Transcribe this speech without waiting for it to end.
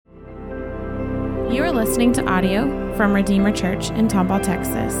You are listening to audio from Redeemer Church in Tomball,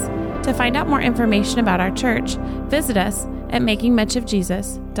 Texas. To find out more information about our church, visit us at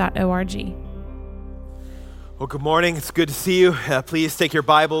makingmuchofjesus.org. Well, good morning. It's good to see you. Please take your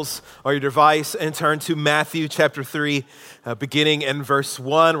Bibles or your device and turn to Matthew chapter 3, beginning in verse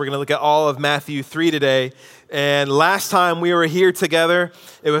 1. We're going to look at all of Matthew 3 today. And last time we were here together,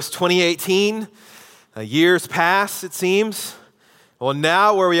 it was 2018. Years passed, it seems. Well,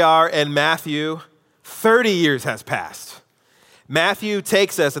 now where we are in Matthew, 30 years has passed. Matthew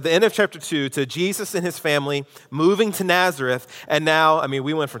takes us at the end of chapter 2 to Jesus and his family moving to Nazareth. And now,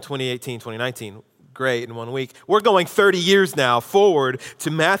 we went from 2018, 2019, great, in 1 week. We're going 30 years now forward to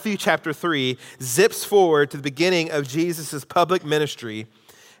Matthew chapter 3, zips forward to the beginning of Jesus' public ministry,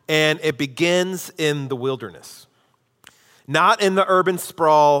 and it begins in the wilderness. Not in the urban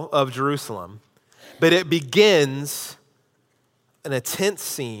sprawl of Jerusalem, but it begins in a tense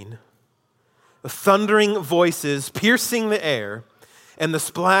scene, with thundering voices piercing the air, and the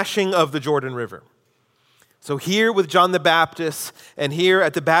splashing of the Jordan River. So here with John the Baptist, and here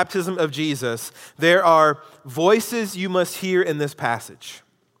at the baptism of Jesus, there are voices you must hear in this passage,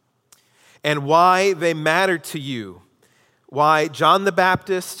 and why they matter to you, why John the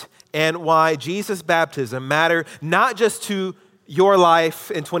Baptist and why Jesus' baptism matter not just to your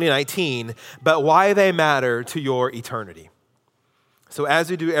life in 2019, but why they matter to your eternity. So as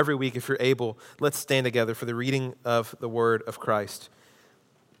we do every week, if you're able, let's stand together for the reading of the word of Christ.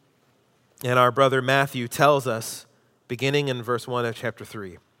 And our brother Matthew tells us, beginning in verse 1 of chapter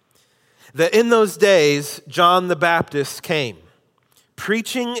 3, that in those days John the Baptist came,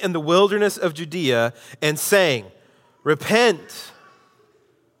 preaching in the wilderness of Judea and saying, "Repent,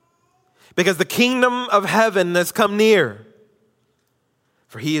 because the kingdom of heaven has come near."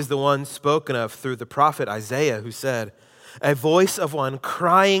 For he is the one spoken of through the prophet Isaiah, who said, "A voice of one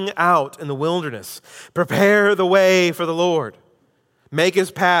crying out in the wilderness, prepare the way for the Lord, make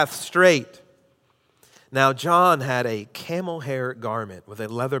his path straight." Now John had a camel hair garment with a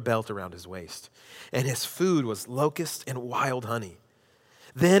leather belt around his waist, and his food was locusts and wild honey.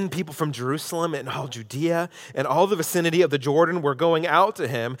 Then people from Jerusalem and all Judea and all the vicinity of the Jordan were going out to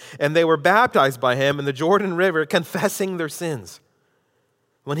him, and they were baptized by him in the Jordan River, confessing their sins.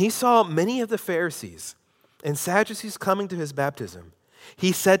 When he saw many of the Pharisees and Sadducees coming to his baptism,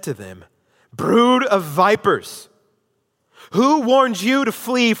 he said to them, "Brood of vipers, who warned you to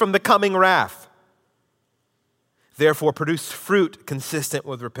flee from the coming wrath? Therefore produce fruit consistent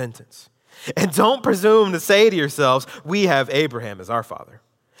with repentance. And don't presume to say to yourselves, 'We have Abraham as our father.'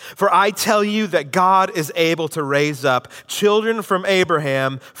 For I tell you that God is able to raise up children from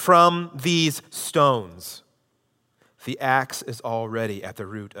Abraham from these stones. The axe is already at the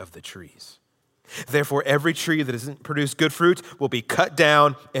root of the trees. Therefore, every tree that doesn't produce good fruit will be cut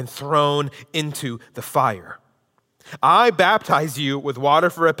down and thrown into the fire. I baptize you with water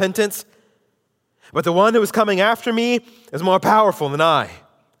for repentance, but the one who is coming after me is more powerful than I,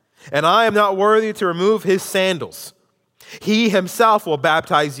 and I am not worthy to remove his sandals. He himself will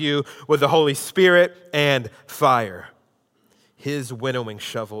baptize you with the Holy Spirit and fire. His winnowing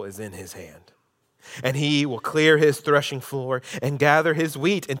shovel is in his hand, and he will clear his threshing floor and gather his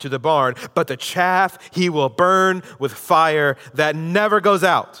wheat into the barn, but the chaff he will burn with fire that never goes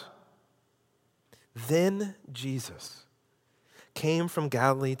out." Then Jesus came from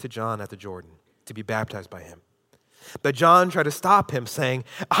Galilee to John at the Jordan to be baptized by him. But John tried to stop him, saying,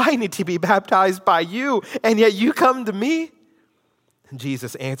 "I need to be baptized by you, and yet you come to me?" And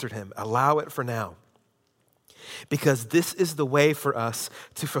Jesus answered him, "Allow it for now, because this is the way for us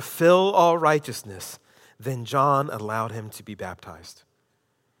to fulfill all righteousness." Then John allowed him to be baptized.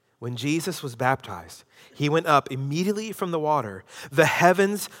 When Jesus was baptized, he went up immediately from the water. The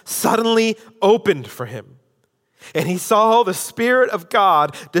heavens suddenly opened for him, and he saw the Spirit of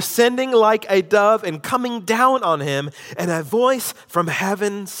God descending like a dove and coming down on him, and a voice from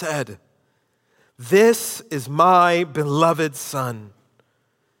heaven said, "This is my beloved Son,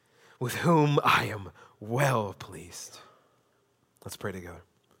 with whom I am well pleased." Let's pray together.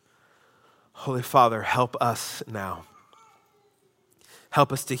 Holy Father, help us now.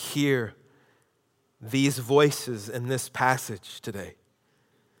 Help us to hear these voices in this passage today.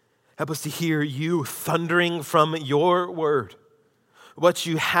 Help us to hear you thundering from your word, what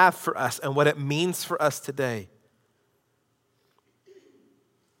you have for us and what it means for us today.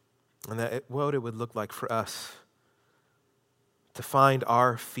 And what it would look like for us to find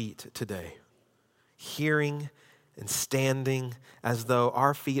our feet today, hearing and standing as though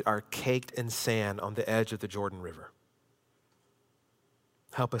our feet are caked in sand on the edge of the Jordan River.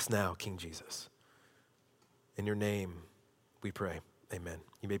 Help us now, King Jesus. In your name we pray. Amen.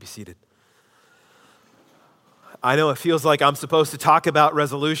 You may be seated. I know it feels like I'm supposed to talk about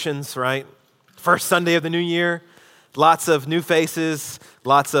resolutions, right? First Sunday of the new year, lots of new faces,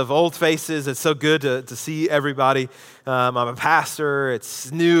 lots of old faces. It's so good to see everybody. I'm a pastor.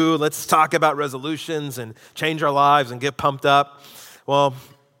 It's new. Let's talk about resolutions and change our lives and get pumped up. Well,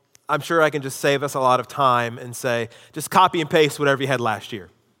 I'm sure I can just save us a lot of time and say, just copy and paste whatever you had last year.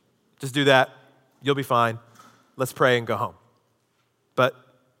 Just do that. You'll be fine. Let's pray and go home. But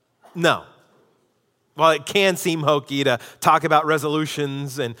no. While it can seem hokey to talk about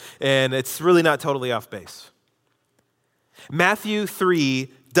resolutions, and it's really not totally off base. Matthew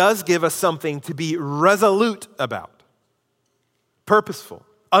 3 does give us something to be resolute about, purposeful,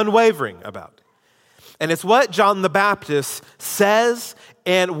 unwavering about. And it's what John the Baptist says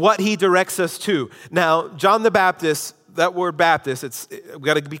and what he directs us to. Now, John the Baptist, that word Baptist, we've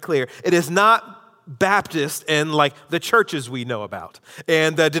got to be clear, it is not Baptist in like the churches we know about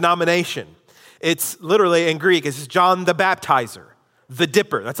and the denomination. It's literally in Greek, it's John the Baptizer, the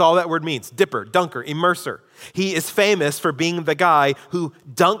dipper. That's all that word means, dipper, dunker, immerser. He is famous for being the guy who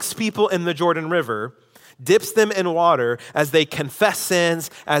dunks people in the Jordan River, dips them in water as they confess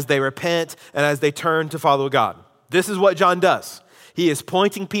sins, as they repent, and as they turn to follow God. This is what John does. He is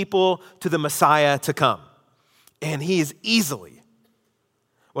pointing people to the Messiah to come. And he is easily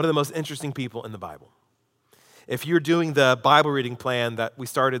one of the most interesting people in the Bible. If you're doing the Bible reading plan that we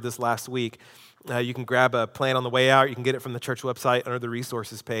started this last week, you can grab a plan on the way out. You can get it from the church website under the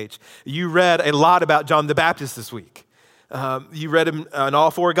resources page. You read a lot about John the Baptist this week. You read him in all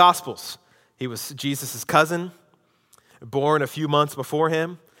four Gospels. He was Jesus' cousin, born a few months before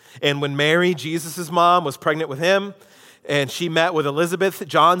him. And when Mary, Jesus' mom, was pregnant with him, and she met with Elizabeth,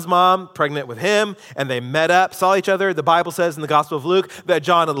 John's mom, pregnant with him, and they met up, saw each other. The Bible says in the Gospel of Luke that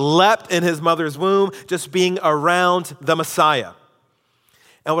John leapt in his mother's womb just being around the Messiah.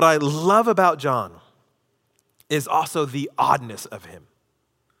 And what I love about John is also the oddness of him.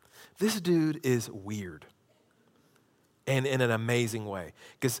 This dude is weird, and in an amazing way.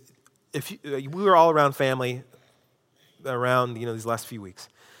 Because we were all around family around these last few weeks.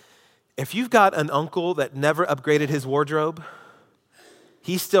 If you've got an uncle that never upgraded his wardrobe,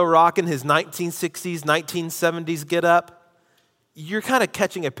 he's still rocking his 1960s, 1970s get up, you're kind of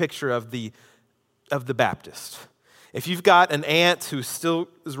catching a picture of the Baptist. If you've got an aunt who still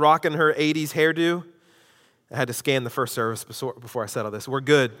is rocking her 80s hairdo, I had to scan the first service before I said all this. We're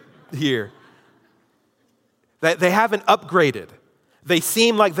good here. They haven't upgraded. They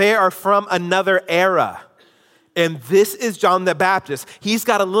seem like they are from another era. And this is John the Baptist. He's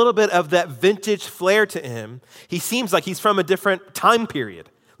got a little bit of that vintage flair to him. He seems like he's from a different time period.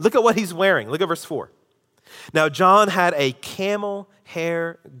 Look at what he's wearing. Look at verse 4. Now, John had a camel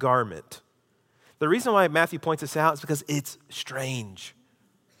hair garment. The reason why Matthew points this out is because it's strange.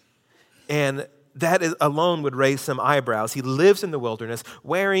 And that alone would raise some eyebrows. He lives in the wilderness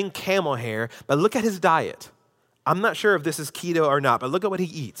wearing camel hair, but look at his diet. I'm not sure if this is keto or not, but look at what he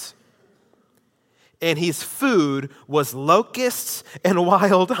eats. And his food was locusts and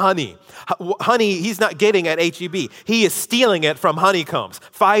wild honey. Honey he's not getting at HEB. He is stealing it from honeycombs,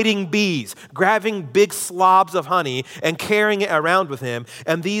 fighting bees, grabbing big slobs of honey and carrying it around with him.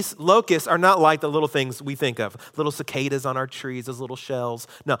 And these locusts are not like the little things we think of, little cicadas on our trees, those little shells.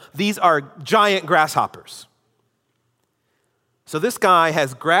 No, these are giant grasshoppers. So this guy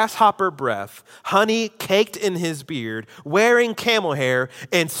has grasshopper breath, honey caked in his beard, wearing camel hair,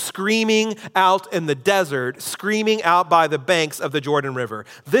 and screaming out in the desert, screaming out by the banks of the Jordan River.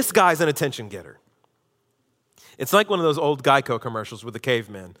 This guy's an attention getter. It's like one of those old Geico commercials with the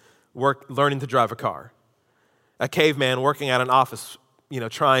caveman learning to drive a car. A caveman working at an office,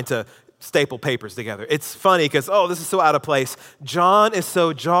 trying to staple papers together. It's funny because, this is so out of place. John is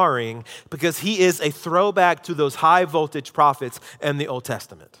so jarring because he is a throwback to those high voltage prophets in the Old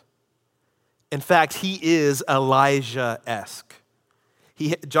Testament. In fact, he is Elijah-esque.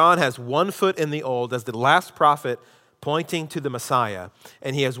 John has one foot in the old as the last prophet pointing to the Messiah,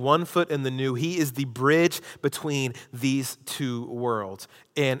 and he has one foot in the new. He is the bridge between these two worlds.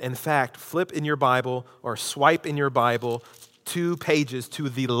 And in fact, flip in your Bible or swipe in your Bible 2 pages to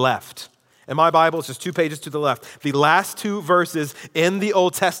the left. In my Bible, it's just 2 pages to the left. The last 2 verses in the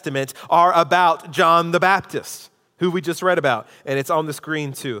Old Testament are about John the Baptist, who we just read about. And it's on the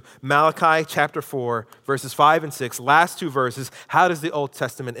screen too. Malachi chapter 4, verses 5 and 6, last 2 verses. How does the Old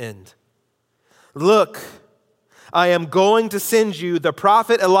Testament end? Look, I am going to send you the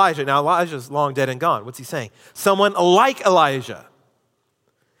prophet Elijah. Now, Elijah's long dead and gone. What's he saying? Someone like Elijah.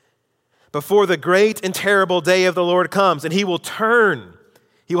 Before the great and terrible day of the Lord comes, and he will turn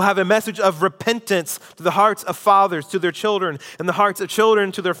He will have a message of repentance to the hearts of fathers to their children and the hearts of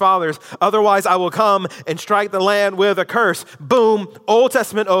children to their fathers. Otherwise, I will come and strike the land with a curse. Boom, Old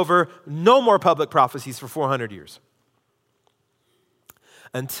Testament over. No more public prophecies for 400 years.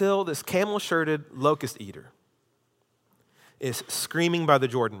 Until this camel-shirted locust eater is screaming by the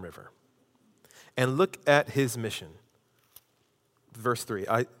Jordan River. And look at his mission. Verse 3,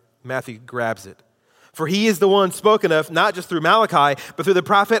 Matthew grabs it. For he is the one spoken of, not just through Malachi, but through the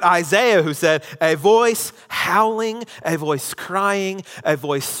prophet Isaiah, who said, a voice howling, a voice crying, a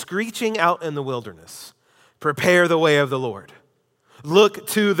voice screeching out in the wilderness. Prepare the way of the Lord. Look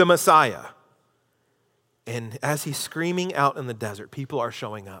to the Messiah. And as he's screaming out in the desert, people are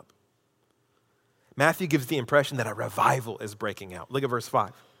showing up. Matthew gives the impression that a revival is breaking out. Look at verse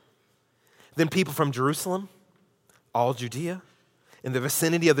 5. Then people from Jerusalem, all Judea, in the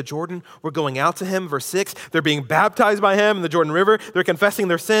vicinity of the Jordan, were going out to him. Verse 6, they're being baptized by him in the Jordan River. They're confessing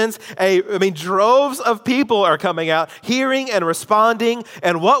their sins. Droves of people are coming out, hearing and responding.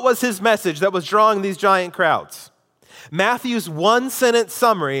 And what was his message that was drawing these giant crowds? Matthew's one-sentence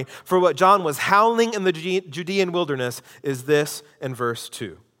summary for what John was howling in the Judean wilderness is this in verse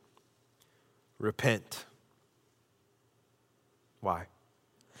 2. Repent. Why?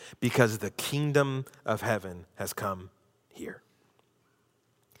 Because the kingdom of heaven has come here.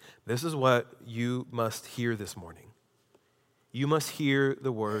 This is what you must hear this morning. You must hear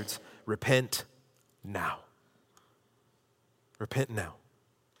the words, repent now. Repent now.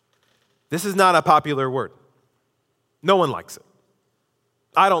 This is not a popular word. No one likes it.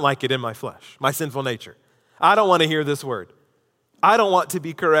 I don't like it in my flesh, my sinful nature. I don't want to hear this word. I don't want to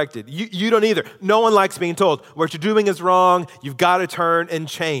be corrected. You don't either. No one likes being told, what you're doing is wrong, you've got to turn and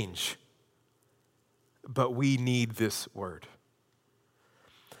change. But we need this word.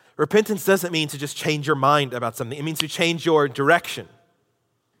 Repentance doesn't mean to just change your mind about something. It means to change your direction.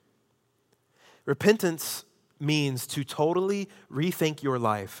 Repentance means to totally rethink your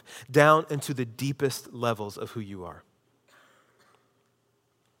life down into the deepest levels of who you are.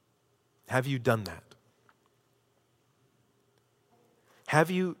 Have you done that?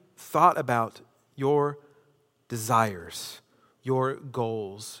 Have you thought about your desires, your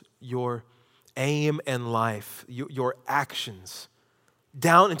goals, your aim in life, your actions,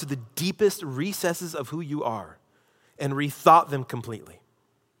 down into the deepest recesses of who you are and rethought them completely?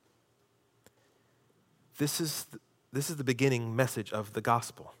 This is the beginning message of the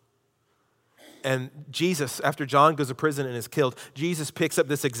gospel. And Jesus, after John goes to prison and is killed, Jesus picks up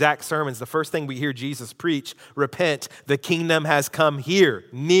this exact sermon. It's the first thing we hear Jesus preach: repent, the kingdom has come here,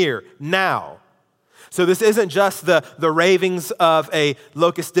 near, now. So this isn't just the ravings of a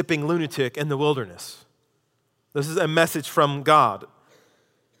locust-dipping lunatic in the wilderness. This is a message from God.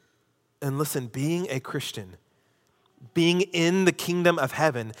 And listen, being a Christian, being in the kingdom of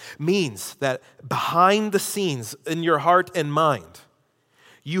heaven means that behind the scenes in your heart and mind,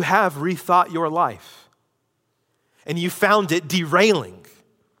 you have rethought your life and you found it derailing.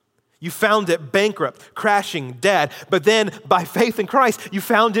 You found it bankrupt, crashing, dead. But then by faith in Christ, you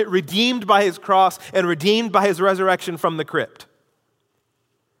found it redeemed by his cross and redeemed by his resurrection from the crypt.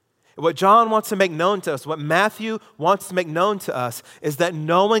 What John wants to make known to us, what Matthew wants to make known to us, is that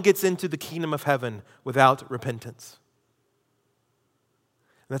no one gets into the kingdom of heaven without repentance.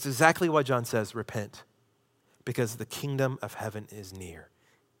 And that's exactly why John says, repent, because the kingdom of heaven is near,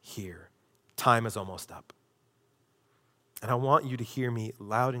 here. Time is almost up. And I want you to hear me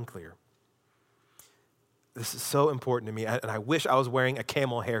loud and clear. This is so important to me, and I wish I was wearing a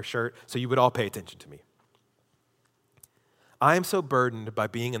camel hair shirt so you would all pay attention to me. I am so burdened by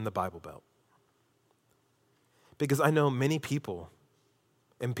being in the Bible Belt because I know many people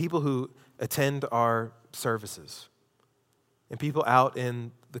and people who attend our services and people out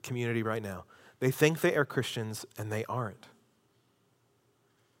in the community right now, they think they are Christians and they aren't.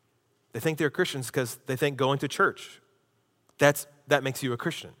 They think they're Christians because they think going to church, that makes you a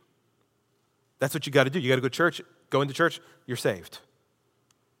Christian. That's what you got to do. You got to go to church, go into church, you're saved.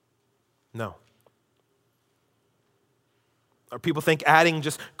 No. Or people think adding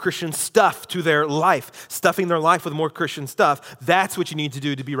just Christian stuff to their life, stuffing their life with more Christian stuff, that's what you need to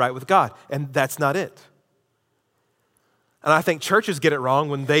do to be right with God. And that's not it. And I think churches get it wrong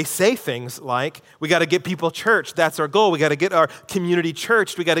when they say things like, we got to get people churched. That's our goal. We got to get our community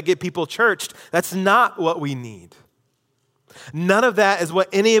churched. We got to get people churched. That's not what we need. None of that is what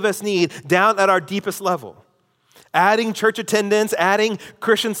any of us need down at our deepest level. Adding church attendance, adding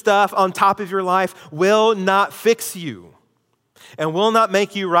Christian stuff on top of your life will not fix you and will not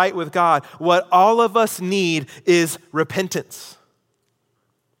make you right with God. What all of us need is repentance.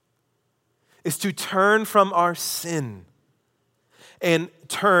 Is to turn from our sin and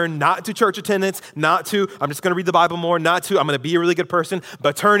turn not to church attendance, not to, I'm just going to read the Bible more, not to, I'm going to be a really good person,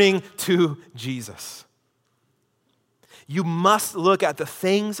 but turning to Jesus. You must look at the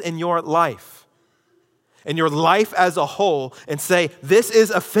things in your life and your life as a whole and say, this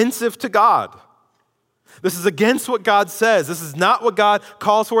is offensive to God. This is against what God says. This is not what God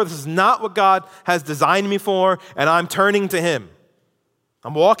calls for. This is not what God has designed me for, and I'm turning to Him.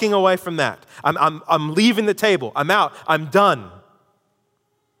 I'm walking away from that. I'm leaving the table. I'm out. I'm done.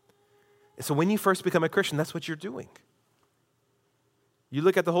 And so when you first become a Christian, that's what you're doing. You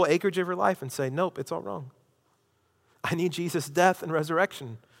look at the whole acreage of your life and say, nope, it's all wrong. I need Jesus' death and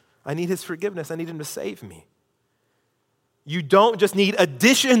resurrection. I need His forgiveness. I need Him to save me. You don't just need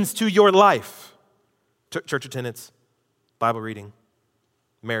additions to your life. Church attendance, Bible reading,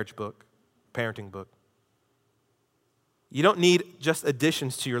 marriage book, parenting book. You don't need just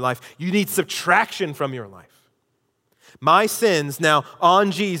additions to your life. You need subtraction from your life. My sins now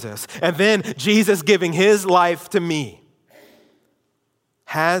on Jesus, and then Jesus giving His life to me.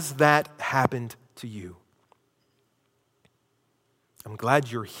 Has that happened to you? I'm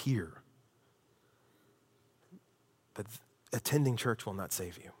glad you're here. But attending church will not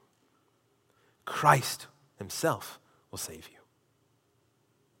save you. Christ Himself will save you.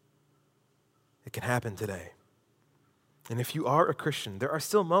 It can happen today. And if you are a Christian, there are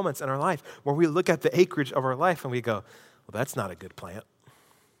still moments in our life where we look at the acreage of our life and we go, well, that's not a good plant.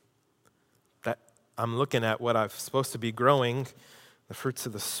 That I'm looking at what I'm supposed to be growing, the fruits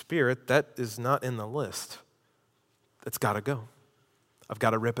of the Spirit, that is not in the list. That's got to go. I've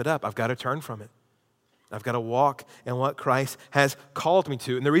got to rip it up. I've got to turn from it. I've got to walk in what Christ has called me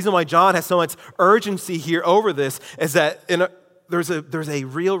to. And the reason why John has so much urgency here over this is that there's a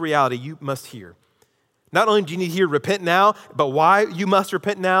real reality you must hear. Not only do you need to hear repent now, but why you must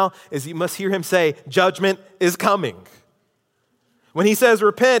repent now is you must hear Him say, judgment is coming. When He says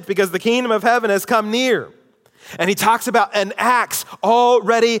repent, because the kingdom of heaven has come near. And He talks about an axe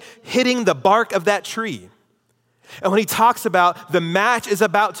already hitting the bark of that tree. And when He talks about the match is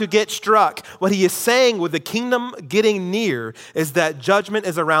about to get struck, what He is saying with the kingdom getting near is that judgment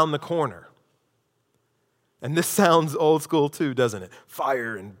is around the corner. And this sounds old school too, doesn't it?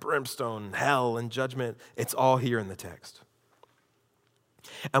 Fire and brimstone, hell and judgment, it's all here in the text.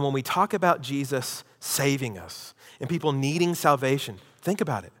 And when we talk about Jesus saving us and people needing salvation, think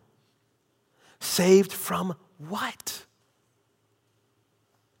about it. Saved from what?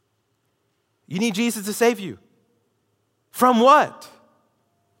 You need Jesus to save you. From what?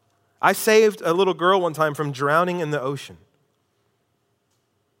 I saved a little girl one time from drowning in the ocean.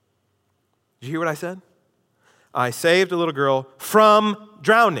 Did you hear what I said? I saved a little girl from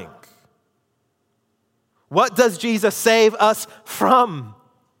drowning. What does Jesus save us from?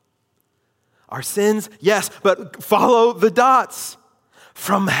 Our sins, yes, but follow the dots.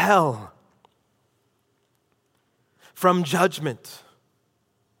 From hell. From judgment.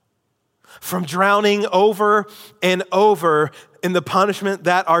 From drowning over and over in the punishment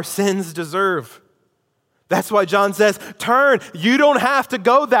that our sins deserve. That's why John says, turn. You don't have to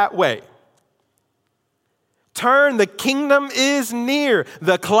go that way. Turn. The kingdom is near.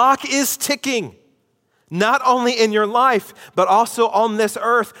 The clock is ticking. Not only in your life, but also on this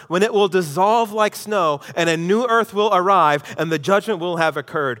earth when it will dissolve like snow and a new earth will arrive and the judgment will have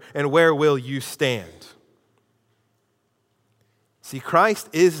occurred. And where will you stand? See, Christ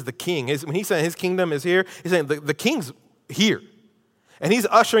is the king. When He's saying His kingdom is here, He's saying the king's here. And He's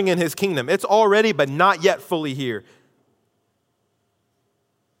ushering in His kingdom. It's already, but not yet fully here.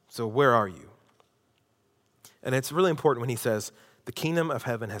 So where are you? And it's really important when He says, the kingdom of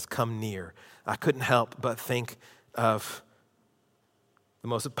heaven has come near. I couldn't help but think of the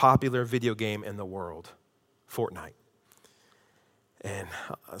most popular video game in the world, Fortnite. And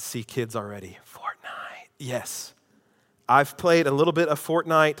I see kids already, Fortnite, yes. I've played a little bit of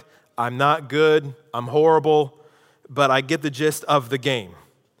Fortnite. I'm not good. I'm horrible. But I get the gist of the game.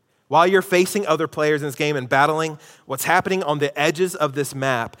 While you're facing other players in this game and battling, what's happening on the edges of this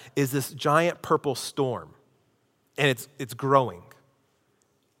map is this giant purple storm. And it's growing.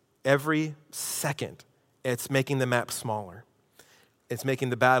 Every second, it's making the map smaller. It's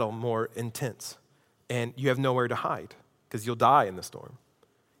making the battle more intense. And you have nowhere to hide because you'll die in the storm.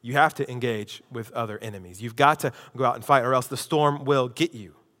 You have to engage with other enemies. You've got to go out and fight or else the storm will get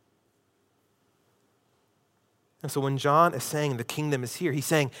you. And so when John is saying the kingdom is here, he's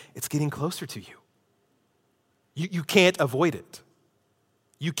saying it's getting closer to you. You can't avoid it.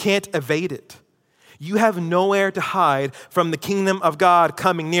 You can't evade it. You have nowhere to hide from the kingdom of God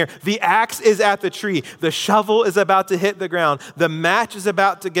coming near. The axe is at the tree. The shovel is about to hit the ground. The match is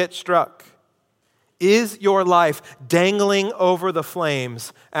about to get struck. Is your life dangling over the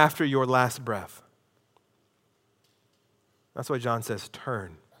flames after your last breath? That's why John says,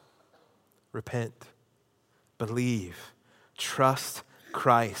 turn, repent, believe, trust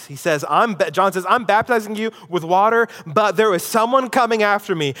Christ. He says, John says, I'm baptizing you with water, but there is someone coming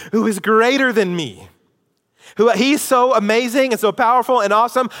after me who is greater than me. He's so amazing and so powerful and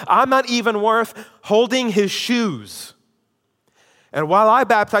awesome, I'm not even worth holding his shoes. And while I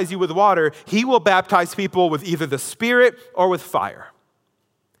baptize you with water, he will baptize people with either the Spirit or with fire.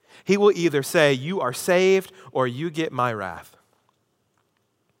 He will either say, you are saved, or you get my wrath.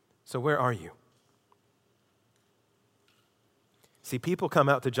 So where are you? See, people come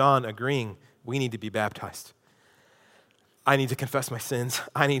out to John agreeing, we need to be baptized. I need to confess my sins.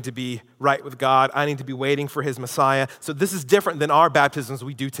 I need to be right with God. I need to be waiting for his Messiah. So this is different than our baptisms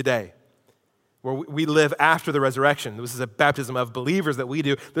we do today, where we live after the resurrection. This is a baptism of believers that we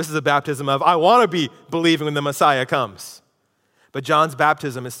do. This is a baptism of, I want to be believing when the Messiah comes. But John's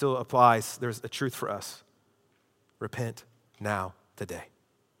baptism, it still applies. There's a truth for us. Repent now, today.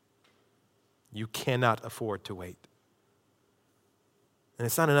 You cannot afford to wait. And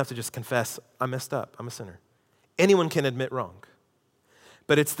it's not enough to just confess, I messed up, I'm a sinner. Anyone can admit wrong.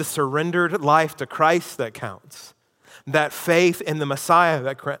 But it's the surrendered life to Christ that counts. That faith in the Messiah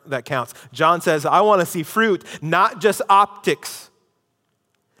that counts. John says, I want to see fruit, not just optics.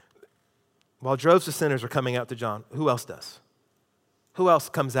 While droves of sinners are coming out to John, who else does? Who else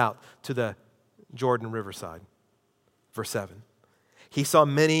comes out to the Jordan riverside? Verse 7. He saw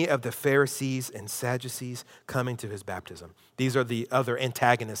many of the Pharisees and Sadducees coming to his baptism. These are the other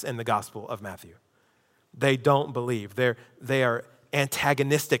antagonists in the Gospel of Matthew. They don't believe. They are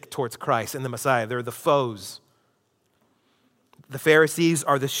antagonistic towards Christ and the Messiah. They're the foes. The Pharisees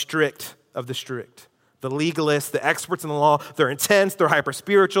are the strict of the strict. The legalists, the experts in the law, they're intense, they're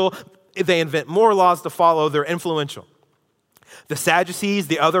hyper-spiritual. They invent more laws to follow, they're influential. The Sadducees,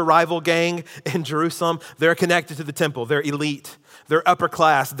 the other rival gang in Jerusalem, they're connected to the temple. They're elite. They're upper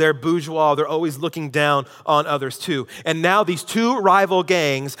class. They're bourgeois. They're always looking down on others too. And now these two rival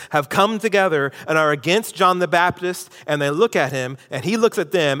gangs have come together and are against John the Baptist, and they look at him, and he looks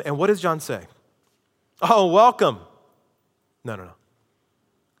at them, and what does John say? Oh, welcome. No.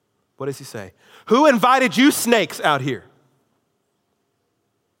 What does he say? Who invited you snakes out here?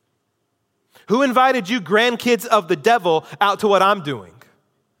 Who invited you grandkids of the devil out to what I'm doing?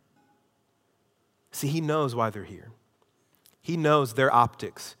 See, he knows why they're here. He knows their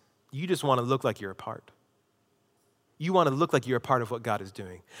optics. You just want to look like you're a part. You want to look like you're a part of what God is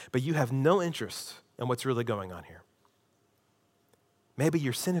doing, but you have no interest in what's really going on here. Maybe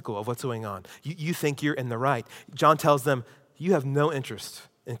you're cynical of what's going on. You think you're in the right. John tells them, you have no interest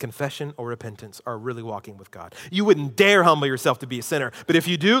in confession or repentance or really walking with God. You wouldn't dare humble yourself to be a sinner. But if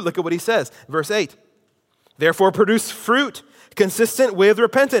you do, look at what he says. Verse 8, therefore produce fruit consistent with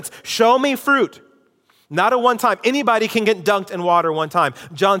repentance. Show me fruit. Not a one time. Anybody can get dunked in water one time.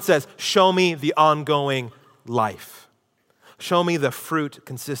 John says, show me the ongoing life. Show me the fruit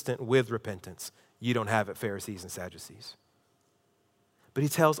consistent with repentance. You don't have it, Pharisees and Sadducees. But he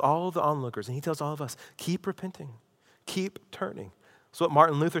tells all the onlookers, and he tells all of us, keep repenting, keep turning. That's what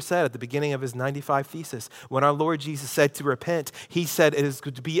Martin Luther said at the beginning of his 95 Thesis. When our Lord Jesus said to repent, he said it is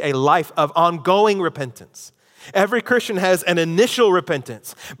going to be a life of ongoing repentance. Every Christian has an initial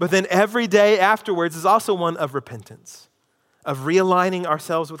repentance, but then every day afterwards is also one of repentance, of realigning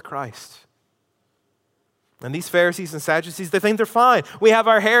ourselves with Christ. And these Pharisees and Sadducees, they think they're fine. We have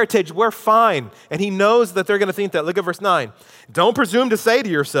our heritage, we're fine. And he knows that they're going to think that. Look at verse 9. Don't presume to say to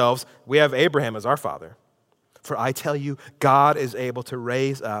yourselves, we have Abraham as our father. For I tell you, God is able to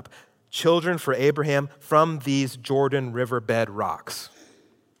raise up children for Abraham from these Jordan riverbed rocks.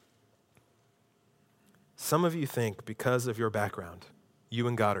 Some of you think because of your background, you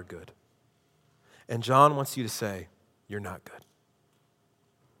and God are good. And John wants you to say, you're not good.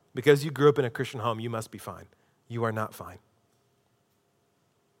 Because you grew up in a Christian home, you must be fine. You are not fine.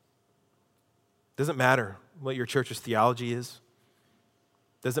 Doesn't matter what your church's theology is.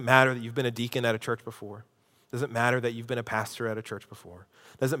 Doesn't matter that you've been a deacon at a church before. Doesn't matter that you've been a pastor at a church before.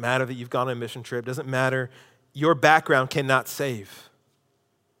 Doesn't matter that you've gone on a mission trip. Doesn't matter. Your background cannot save.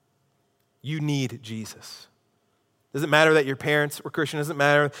 You need Jesus. Doesn't matter that your parents were Christian. Doesn't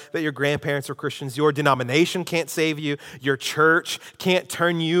matter that your grandparents were Christians. Your denomination can't save you. Your church can't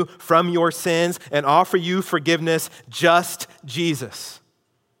turn you from your sins and offer you forgiveness. Just Jesus.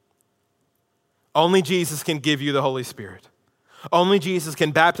 Only Jesus can give you the Holy Spirit. Only Jesus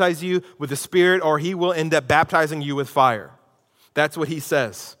can baptize you with the Spirit, or he will end up baptizing you with fire. That's what he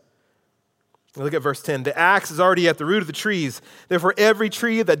says. Look at verse 10. The axe is already at the root of the trees. Therefore, every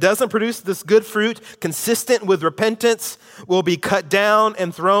tree that doesn't produce this good fruit, consistent with repentance, will be cut down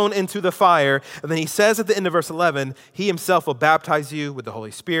and thrown into the fire. And then he says at the end of verse 11, he himself will baptize you with the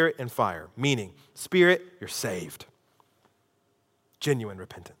Holy Spirit and fire. Meaning, Spirit, you're saved. Genuine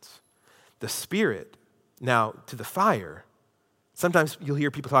repentance. The Spirit, now to the fire. Sometimes you'll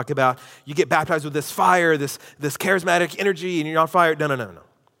hear people talk about, you get baptized with this fire, this charismatic energy, and you're on fire. No.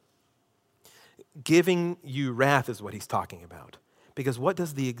 Giving you wrath is what he's talking about. Because what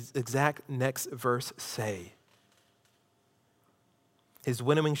does the exact next verse say? His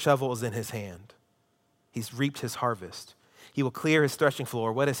winnowing shovel is in his hand. He's reaped his harvest. He will clear his threshing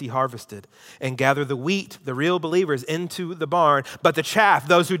floor. What has he harvested? And gather the wheat, the real believers, into the barn. But the chaff,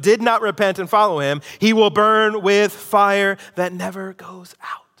 those who did not repent and follow him, he will burn with fire that never goes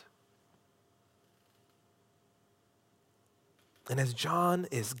out. And as John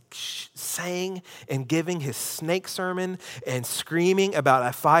is saying and giving his snake sermon and screaming about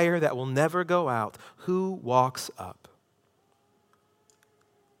a fire that will never go out, who walks up?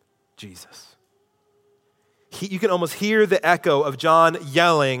 Jesus. You can almost hear the echo of John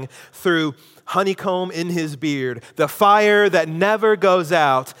yelling through honeycomb in his beard, the fire that never goes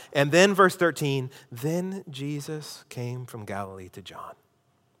out. And then verse 13, then Jesus came from Galilee to John.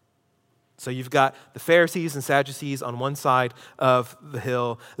 So you've got the Pharisees and Sadducees on one side of the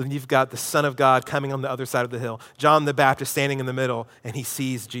hill, then you've got the Son of God coming on the other side of the hill. John the Baptist standing in the middle, and he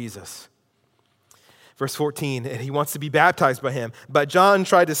sees Jesus. Verse 14, and he wants to be baptized by him. But John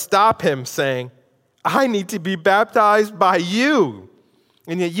tried to stop him, saying, I need to be baptized by you,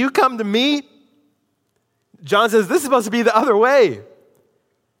 and yet you come to me? John says, this is supposed to be the other way.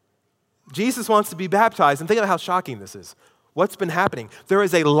 Jesus wants to be baptized, and think about how shocking this is. What's been happening? There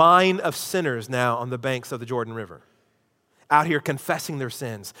is a line of sinners now on the banks of the Jordan River, out here confessing their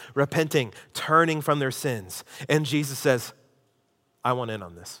sins, repenting, turning from their sins. And Jesus says, I want in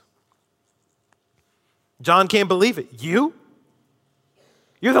on this. John can't believe it. You?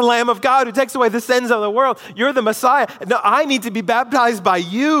 You're the Lamb of God who takes away the sins of the world. You're the Messiah. No, I need to be baptized by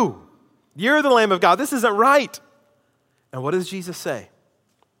you. You're the Lamb of God. This isn't right. And what does Jesus say?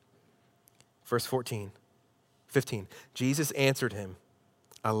 Verse 15, Jesus answered him,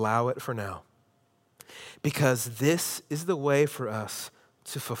 allow it for now, because this is the way for us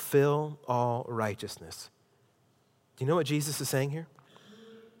to fulfill all righteousness. Do you know what Jesus is saying here?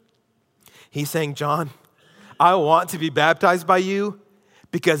 He's saying, John, I want to be baptized by you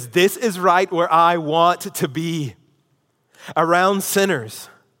because this is right where I want to be, around sinners,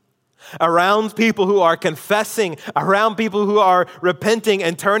 around people who are confessing, around people who are repenting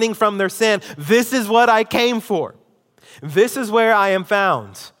and turning from their sin. This is what I came for. This is where I am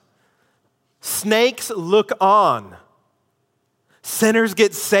found. Snakes look on. Sinners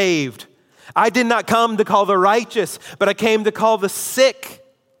get saved. I did not come to call the righteous, but I came to call the sick.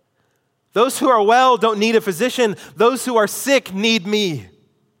 Those who are well don't need a physician. Those who are sick need me.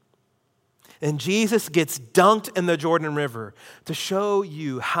 And Jesus gets dunked in the Jordan River to show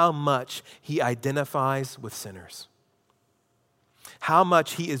you how much he identifies with sinners. How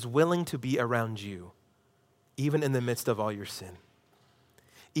much he is willing to be around you, even in the midst of all your sin.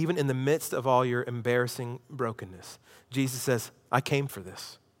 Even in the midst of all your embarrassing brokenness. Jesus says, I came for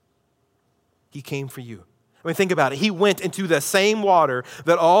this. He came for you. I mean, think about it. He went into the same water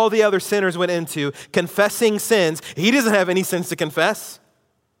that all the other sinners went into, confessing sins. He doesn't have any sins to confess.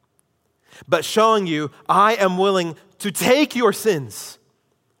 But showing you, I am willing to take your sins.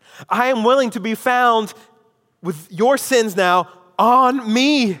 I am willing to be found with your sins now on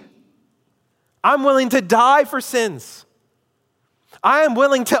me. I'm willing to die for sins. I am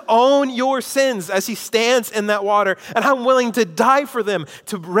willing to own your sins as he stands in that water, and I'm willing to die for them,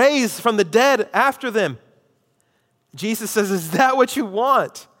 to raise from the dead after them. Jesus says, is that what you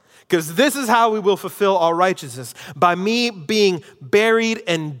want? Because this is how we will fulfill all righteousness, by me being buried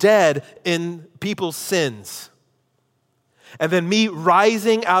and dead in people's sins. And then me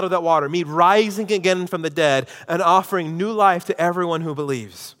rising out of that water, me rising again from the dead and offering new life to everyone who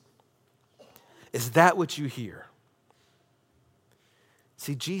believes. Is that what you hear?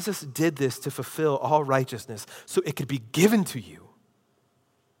 See, Jesus did this to fulfill all righteousness so it could be given to you.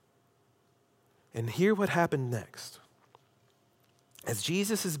 And hear what happened next. As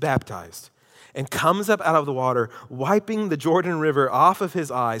Jesus is baptized and comes up out of the water, wiping the Jordan River off of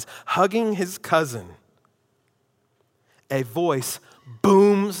his eyes, hugging his cousin, a voice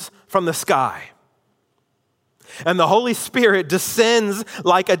booms from the sky. And the Holy Spirit descends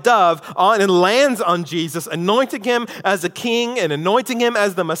like a dove on and lands on Jesus, anointing him as a king and anointing him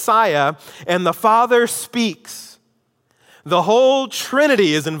as the Messiah. And the Father speaks, The whole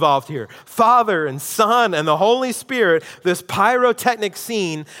Trinity is involved here. Father and Son and the Holy Spirit, this pyrotechnic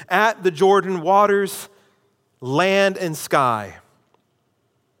scene at the Jordan waters, land and sky.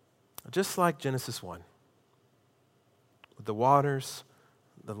 Just like Genesis 1. With the waters,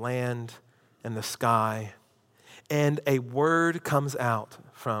 the land, and the sky. And a word comes out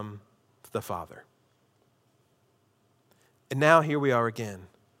from the Father. And now here we are again.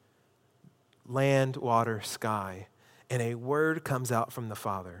 Land, water, sky. And a word comes out from the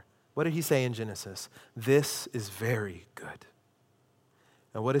Father. What did he say in Genesis? This is very good.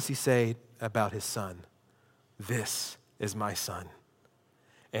 And what does he say about his Son? This is my Son,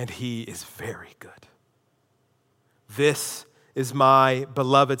 and he is very good. This is my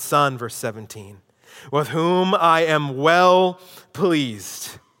beloved Son, verse 17, with whom I am well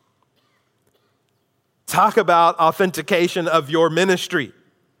pleased. Talk about authentication of your ministry.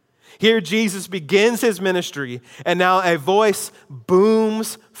 Here Jesus begins his ministry, and now a voice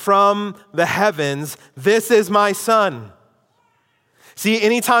booms from the heavens. This is my Son. See,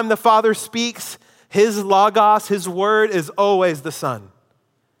 anytime the Father speaks, his logos, his word is always the Son.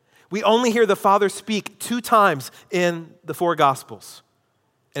 We only hear the Father speak 2 times in the 4 Gospels.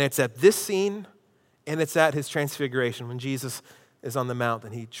 And it's at this scene, and it's at his transfiguration when Jesus is on the mount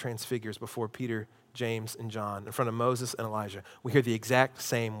and he transfigures before Peter, James, and John, in front of Moses and Elijah. We hear the exact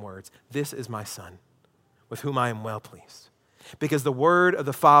same words. This is my Son, with whom I am well pleased. Because the word of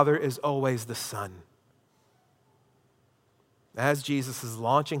the Father is always the Son. As Jesus is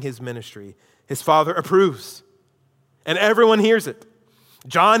launching his ministry, his Father approves. And everyone hears it.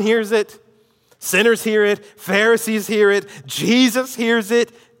 John hears it. Sinners hear it. Pharisees hear it. Jesus hears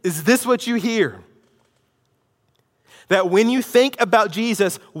it. Is this what you hear? That when you think about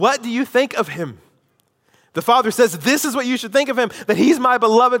Jesus, what do you think of him? The Father says, this is what you should think of him, that he's my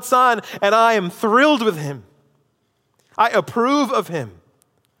beloved Son, and I am thrilled with him. I approve of him.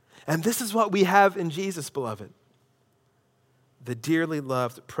 And this is what we have in Jesus, beloved. The dearly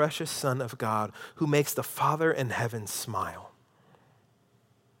loved, precious Son of God who makes the Father in heaven smile.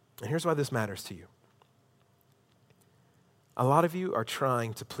 And here's why this matters to you. A lot of you are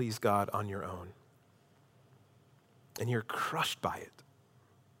trying to please God on your own, and you're crushed by it.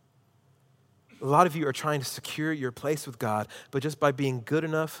 A lot of you are trying to secure your place with God, but just by being good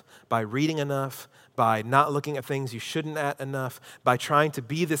enough, by reading enough, by not looking at things you shouldn't at enough, by trying to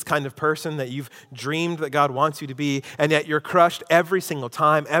be this kind of person that you've dreamed that God wants you to be, and yet you're crushed every single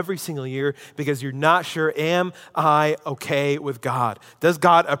time, every single year, because you're not sure, am I okay with God? Does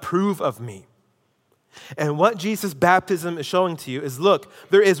God approve of me? And what Jesus' baptism is showing to you is, look,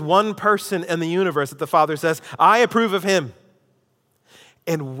 there is one person in the universe that the Father says, I approve of him.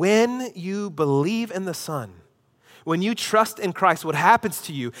 And when you believe in the Son, when you trust in Christ, what happens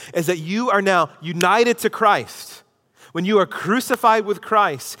to you is that you are now united to Christ. When you are crucified with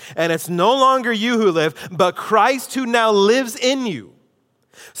Christ, and it's no longer you who live, but Christ who now lives in you.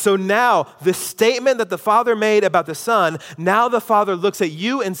 So now, the statement that the Father made about the Son, now the Father looks at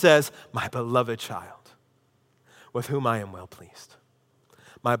you and says, my beloved child, with whom I am well pleased.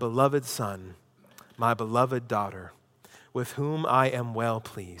 My beloved Son, my beloved daughter, with whom I am well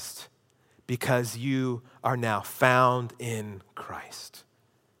pleased, because you are now found in Christ.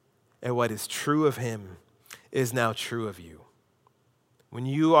 And what is true of him is now true of you. When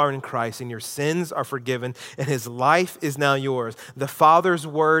you are in Christ and your sins are forgiven and his life is now yours, the Father's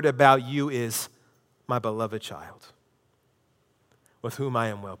word about you is, my beloved child, with whom I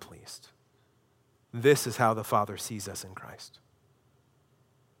am well pleased. This is how the Father sees us in Christ.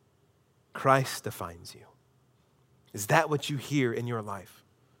 Christ defines you. Is that what you hear in your life?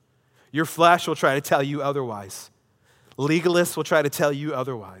 Your flesh will try to tell you otherwise. Legalists will try to tell you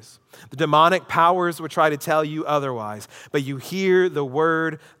otherwise. The demonic powers will try to tell you otherwise. But you hear the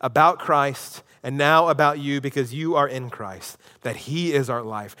word about Christ and now about you because you are in Christ, that he is our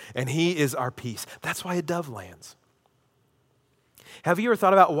life and he is our peace. That's why a dove lands. Have you ever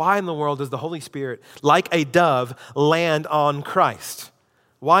thought about why in the world does the Holy Spirit, like a dove, land on Christ?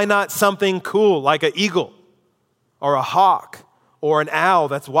 Why not something cool like an eagle or a hawk or an owl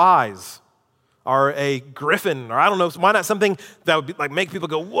that's wise or a griffin or I don't know, why not something that would be, like make people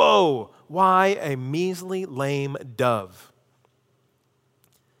go, whoa, why a measly lame dove?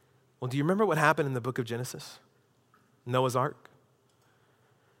 Well, do you remember what happened in the book of Genesis? Noah's Ark?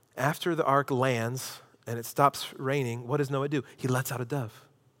 After the ark lands and it stops raining, what does Noah do? He lets out a dove.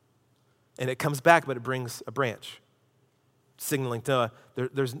 And it comes back, but it brings a branch, signaling to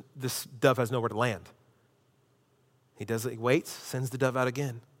this dove has nowhere to land. He waits, sends the dove out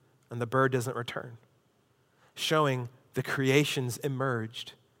again, and the bird doesn't return, showing the creation's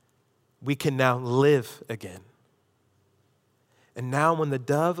emerged. We can now live again. And now when the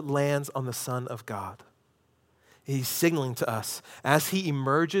dove lands on the Son of God, he's signaling to us as he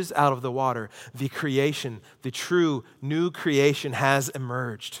emerges out of the water, the creation, the true new creation has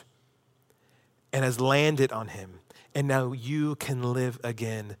emerged and has landed on him. And now you can live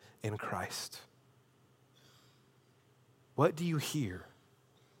again in Christ. What do you hear?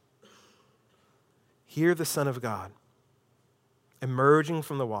 Hear the Son of God emerging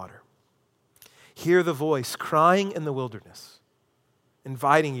from the water. Hear the voice crying in the wilderness,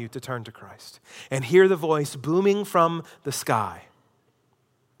 inviting you to turn to Christ. And hear the voice booming from the sky.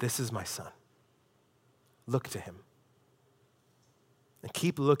 This is my Son. Look to him. And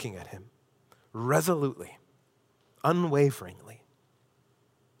keep looking at him resolutely, unwaveringly,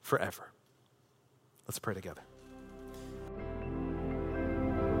 forever. Let's pray together.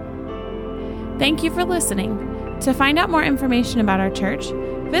 Thank you for listening. To find out more information about our church,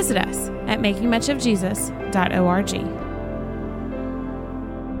 visit us at makingmuchofjesus.org.